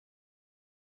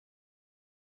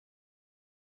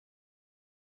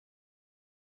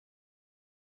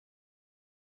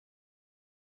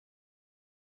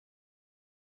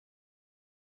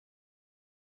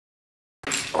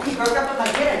He broke up with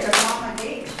my kid. I took him off my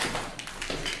page.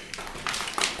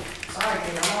 Sorry,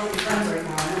 kid. I don't want to be friends right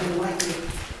now. I don't even like you.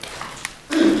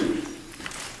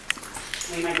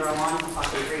 Leave my girl on for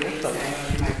fucking 3 weeks and I'm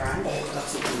gonna be my friend.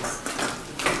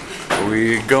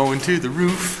 We going to the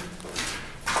roof.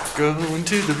 Going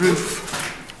to the roof.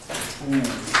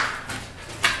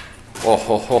 Oh,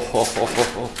 ho, ho, ho, ho,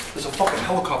 ho. There's a fucking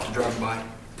helicopter driving by.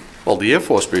 Well, the Air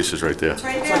Force Base is right there. It's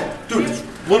right there. Dude, it's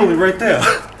literally right there.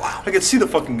 Wow. I can see the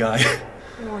fucking guy.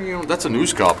 Oh, you know, that's a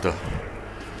newscopter.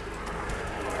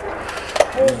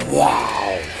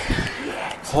 Wow.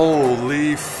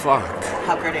 Holy fuck.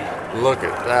 How pretty. Look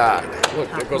at that. Look,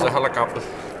 there goes a helicopter.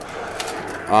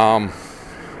 Oh,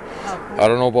 cool. I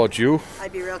don't know about you.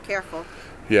 I'd be real careful.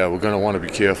 Yeah, we're gonna want to be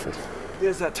careful.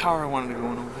 There's that tower I wanted to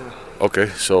go in over there. Okay,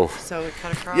 so. So we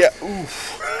cut across? Yeah,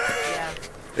 oof. Yeah.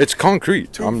 It's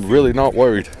concrete. I'm really not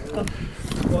worried.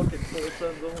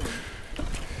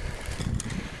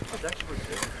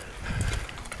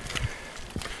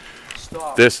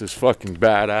 This is fucking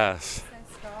badass.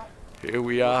 Here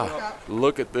we are.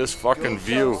 Look at this fucking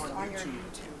view.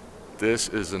 This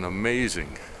is an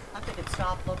amazing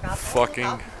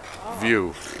fucking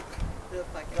view.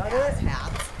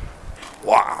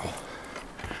 Wow.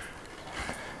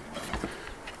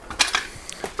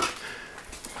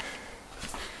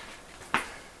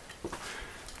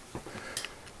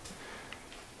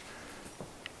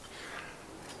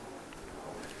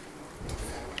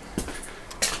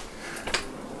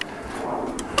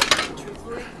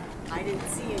 I didn't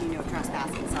see any no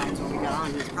trespassing signs when we got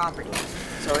on his property.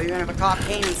 So even if a cop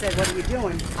came and said, "What are you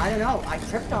doing?" I don't know. I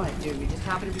tripped on it, dude. We just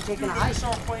happened to be taking a hike.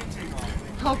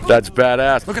 That's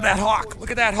badass. Look at that hawk. Look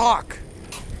at that hawk.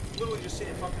 Literally just see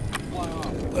it fucking fly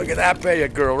off. Look at that bay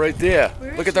girl right there.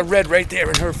 Look at the red right there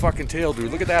in her fucking tail,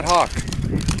 dude. Look at that hawk.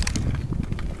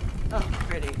 Oh,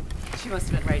 pretty. She must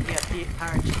have been right here,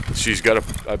 perched. She's got a,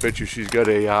 I bet you she's got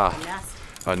a Nest.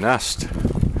 a nest.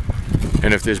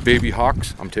 And if there's baby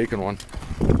hawks, I'm taking one.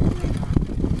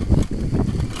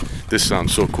 This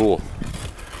sounds so cool.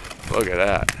 Look at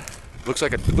that. Looks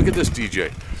like a, look at this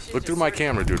DJ. Look through my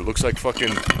camera, dude. It looks like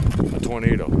fucking a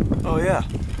tornado. Oh yeah.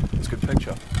 That's a good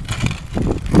picture.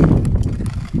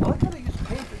 I like how they use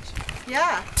papers.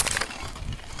 Yeah.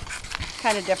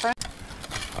 Kind of different.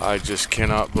 I just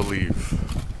cannot believe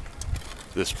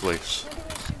this place.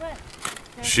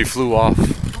 She flew off.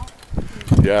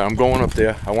 Yeah, I'm going up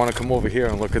there. I want to come over here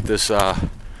and look at this.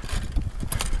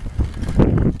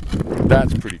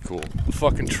 That's pretty cool. A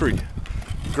fucking tree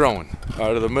growing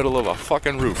out of the middle of a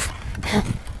fucking roof.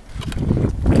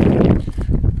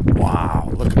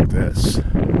 Wow, look at this.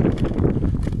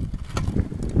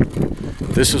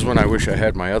 This is when I wish I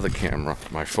had my other camera,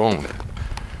 my phone.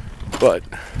 But,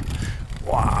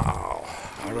 wow.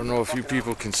 I don't know if you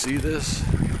people can see this.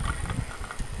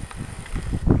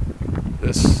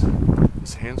 This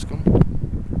Hanscom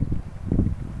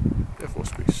Air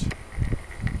Force Base.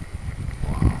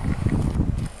 Wow.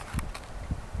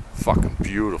 Fucking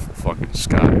beautiful fucking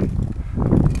sky.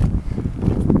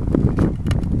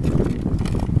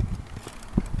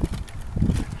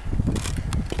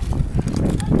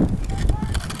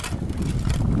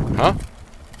 Huh?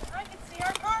 I can see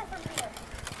our car from here.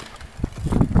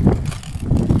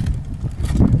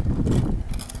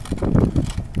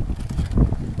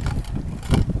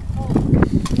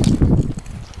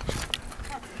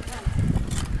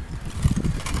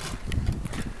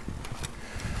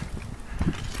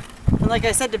 And like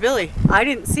I said to Billy, I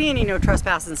didn't see any no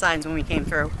trespassing signs when we came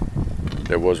through.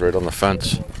 There was right on the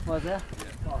fence. Was there?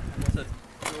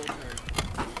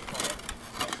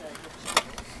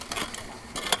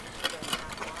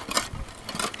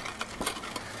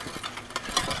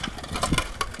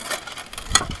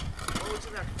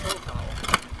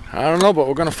 I don't know, but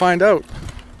we're gonna find out.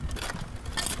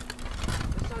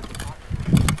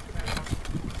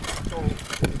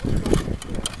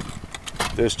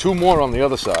 There's two more on the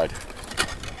other side.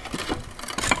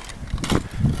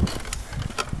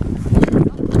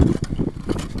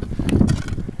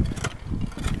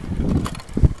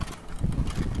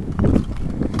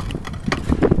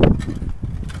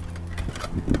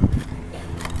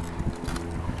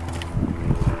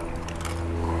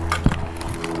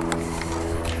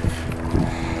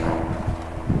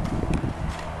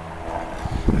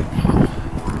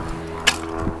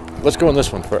 Let's go on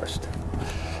this one first.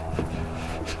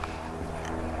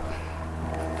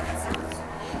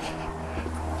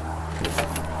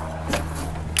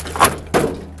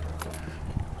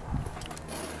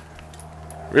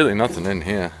 Really nothing in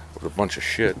here but a bunch of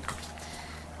shit.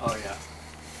 Oh yeah.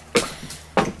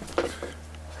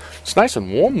 It's nice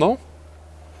and warm though.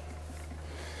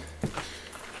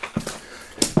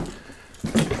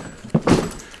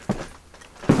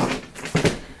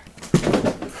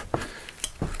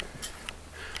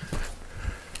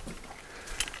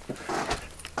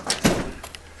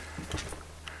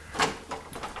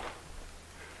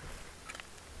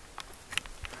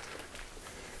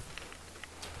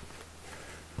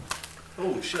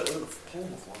 Holy shit, look at the hole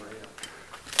in the floor right here.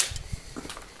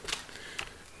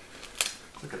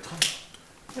 Like a tunnel.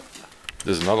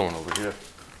 There's another one over here.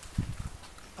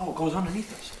 Oh, it goes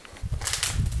underneath us.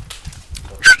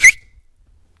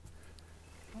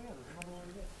 Oh yeah, there's another one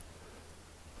here.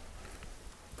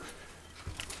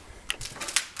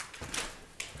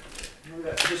 Look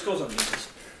at that, this goes underneath us.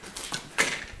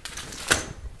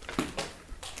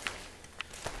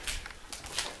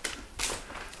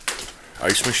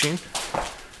 Ice machine?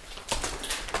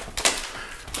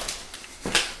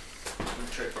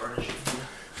 Check varnish.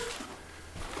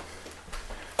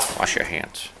 Wash your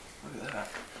hands. Look at that.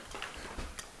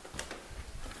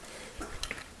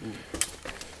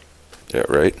 Yeah,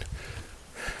 right.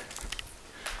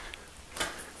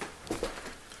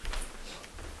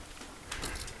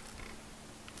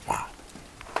 Wow.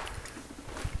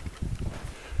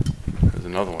 There's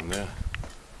another one there.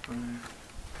 Oh,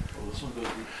 this one goes.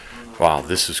 Wow,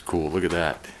 this is cool. Look at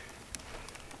that.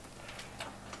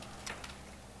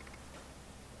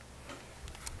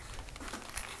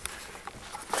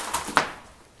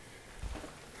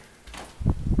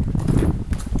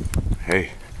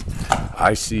 Hey,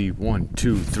 I see 1,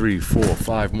 2, 3, 4,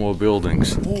 5 more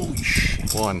buildings. Holy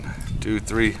shit. 1, 2,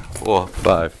 3, 4,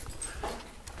 5.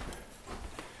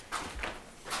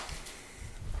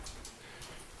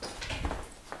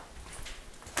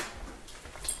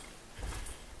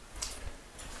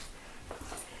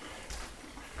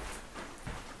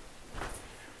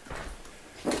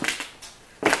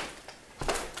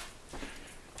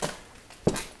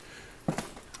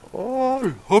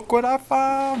 Oh, look what I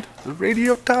found! The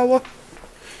radio tower.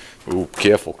 Ooh,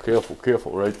 careful, careful,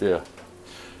 careful, right there.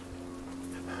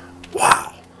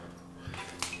 Wow.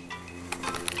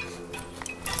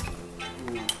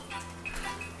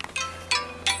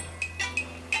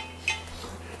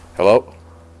 Hello?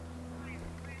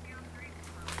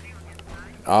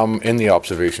 I'm in the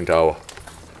observation tower.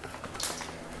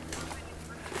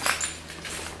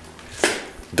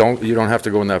 You don't have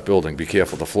to go in that building. Be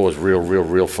careful. The floor is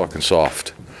real fucking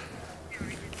soft.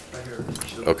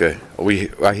 Okay.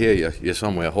 I hear you. You're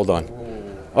somewhere. Hold on.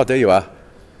 Oh, there you are.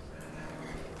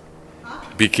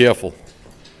 Be careful.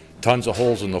 Tons of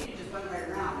holes in the.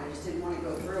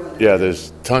 Yeah,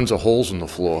 there's tons of holes in the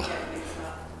floor.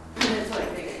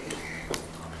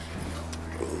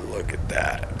 Look at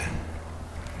that.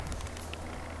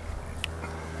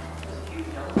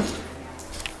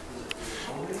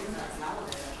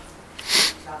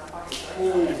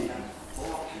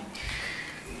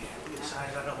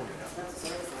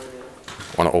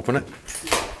 Want to open it?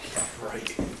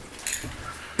 Right.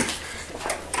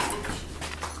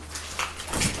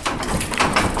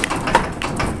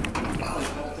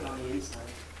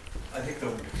 I think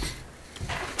the.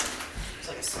 It's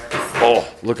like a service.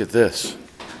 Oh, look at this.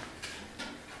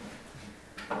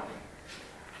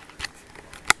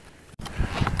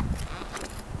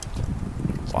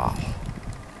 Wow.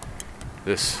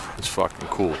 This is fucking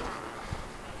cool.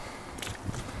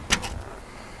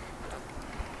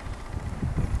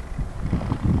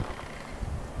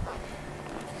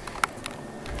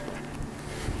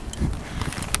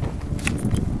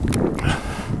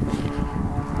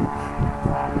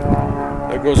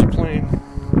 There goes a plane.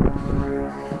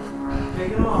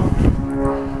 Take it off.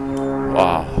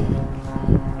 Wow.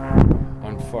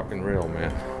 Unfucking real,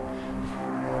 man.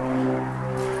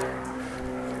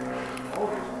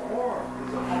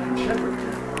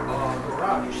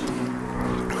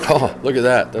 Oh, look at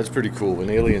that. That's pretty cool.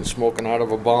 An alien smoking out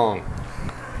of a bong.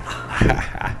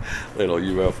 Little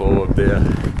UFO up there.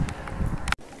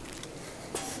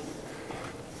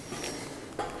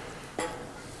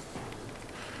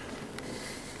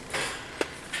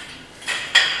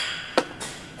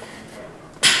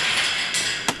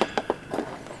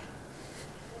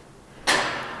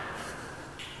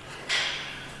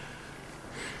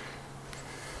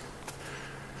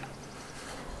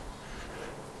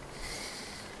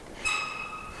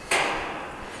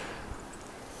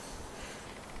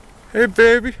 Hey,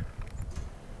 baby.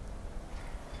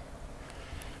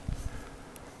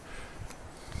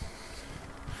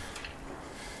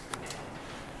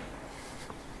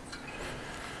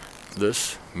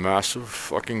 This massive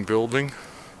fucking building,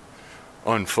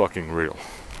 unfucking real.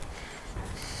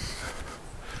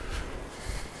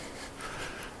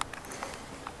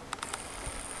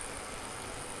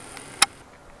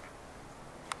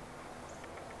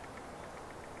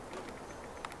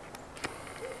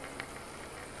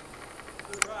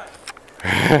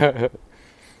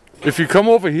 If you come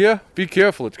over here, be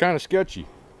careful. It's kind of sketchy.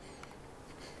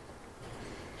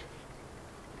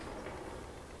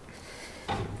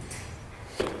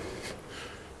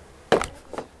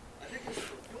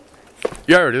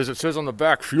 Yeah, it is. It says on the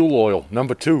back, fuel oil,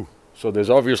 number 2. So there's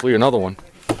obviously another one.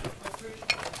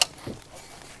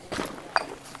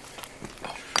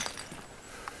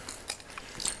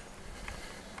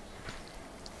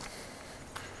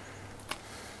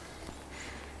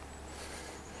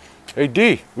 Hey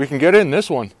D, we can get in this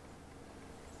one.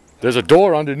 There's a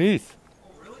door underneath.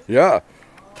 Oh, really? Yeah.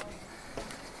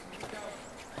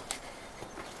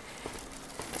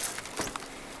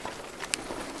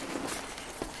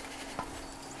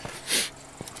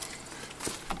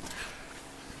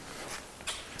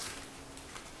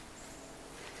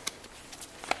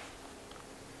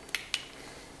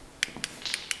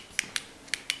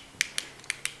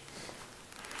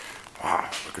 Wow,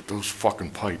 look at those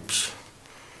fucking pipes.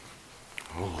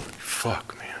 Holy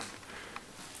fuck, man.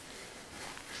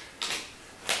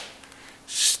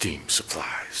 Steam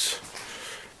supplies.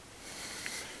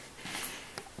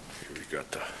 Here we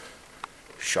got the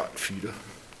shot feeder.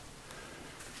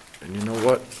 And you know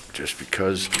what? Just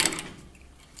because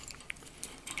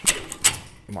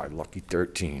my lucky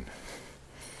 13.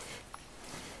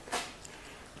 I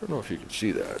don't know if you can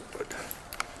see that, but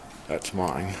that's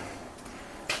mine.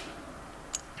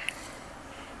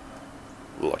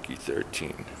 Lucky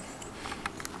 13.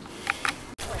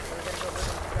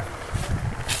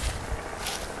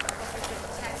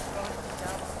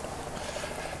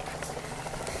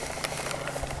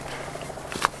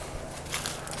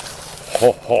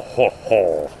 Ho ho ho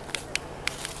ho.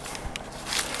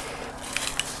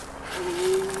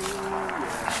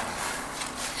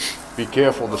 Be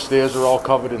careful, the stairs are all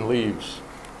covered in leaves.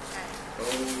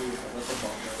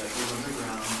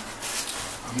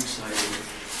 I'm excited.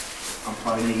 I'm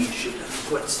probably gonna eat shit and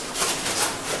quits.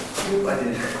 Oop, I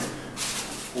did.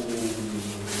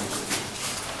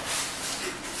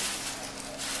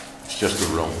 It's just a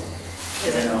room.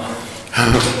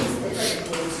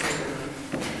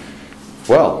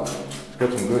 Well, it's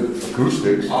got some good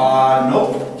acoustics.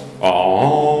 Nope.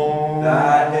 Oh.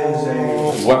 That is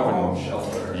a weapon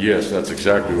shelter. Yes, that's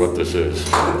exactly what this is.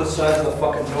 Look at the size of the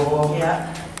fucking door.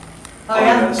 Yeah. Oh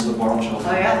yeah, this is the bomb shelter.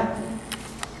 Oh yeah.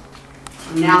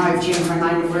 Now I've changed my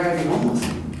mind to where I can almost.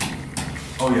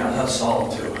 Oh yeah, that's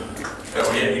solid too.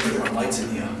 Oh yeah, you can run lights in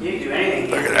here. You can do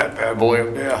anything. Look at that bad boy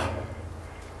up there.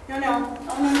 No.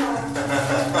 Oh no.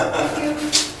 Thank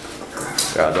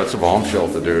you. Yeah, that's a bomb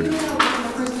shelter, dude.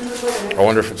 I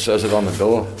wonder if it says it on the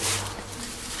door.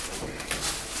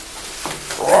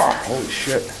 Oh, holy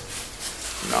shit.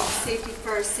 No. Safety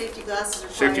first. Safety glasses are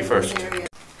Safety required in first. this area.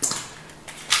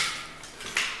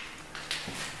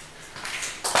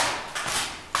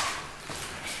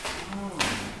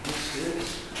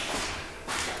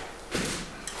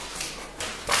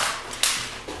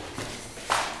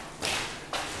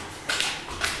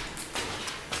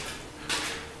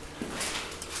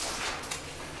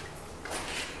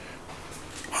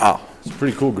 Wow, it's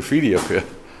pretty cool graffiti up here.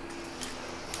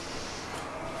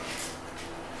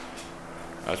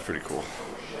 That's pretty cool.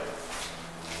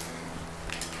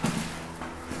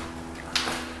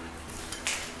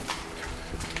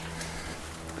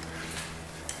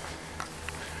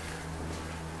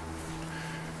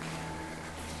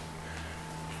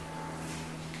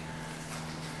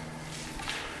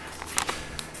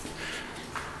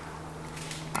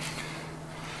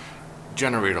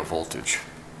 Generator voltage.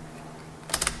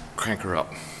 Crank her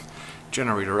up.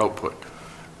 Generator output.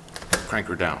 Crank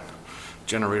her down.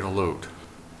 Generator load.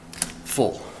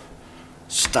 Full.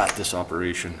 Start this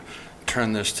operation.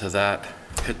 Turn this to that.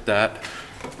 Hit that.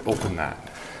 Open that.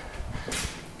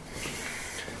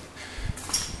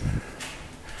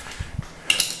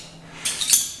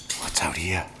 What's out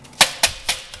here?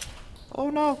 Oh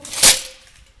no.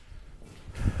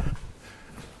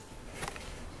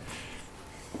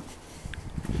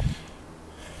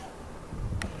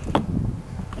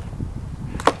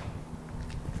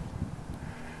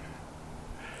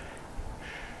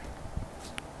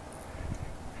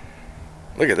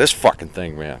 Look at this fucking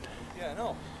thing, man. Yeah, I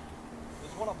know.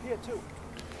 There's one up here too.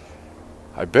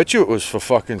 I bet you it was for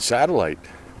fucking satellite.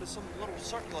 There's some little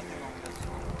circular thing on this.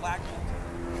 Black.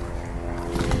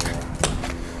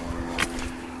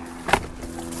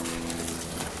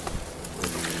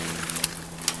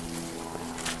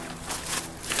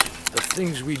 The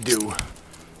things we do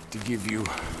to give you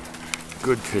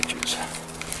good pictures.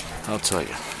 I'll tell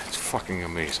you, it's fucking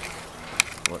amazing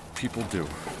what people do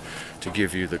to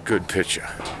give you the good picture.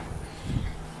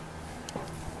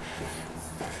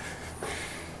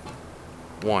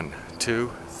 One,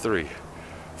 two, 3,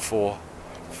 4,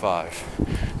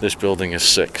 5. This building is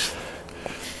 6.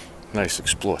 Nice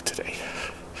explore today.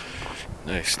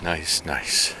 Nice, nice,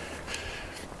 nice.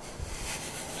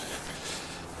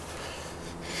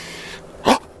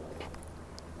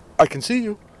 I can see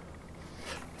you.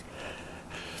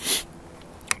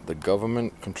 The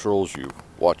government controls you.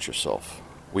 Watch yourself.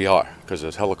 We are, because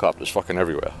there's helicopters fucking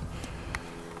everywhere.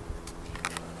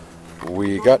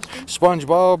 We got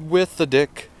SpongeBob with the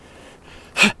dick.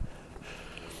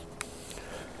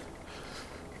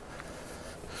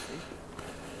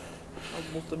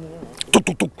 Tuk,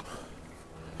 tuk, tuk.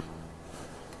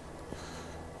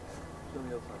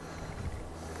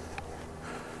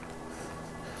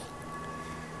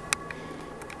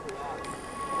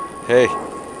 Hey.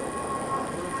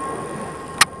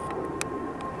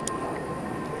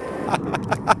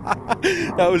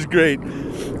 That was great.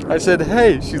 I said,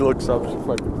 hey. She looks up. She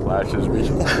fucking flashes me.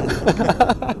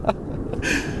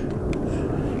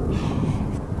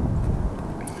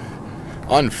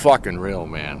 Unfucking real,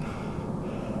 man.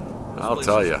 I'll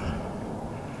tell you.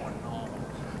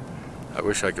 I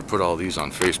wish I could put all these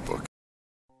on Facebook.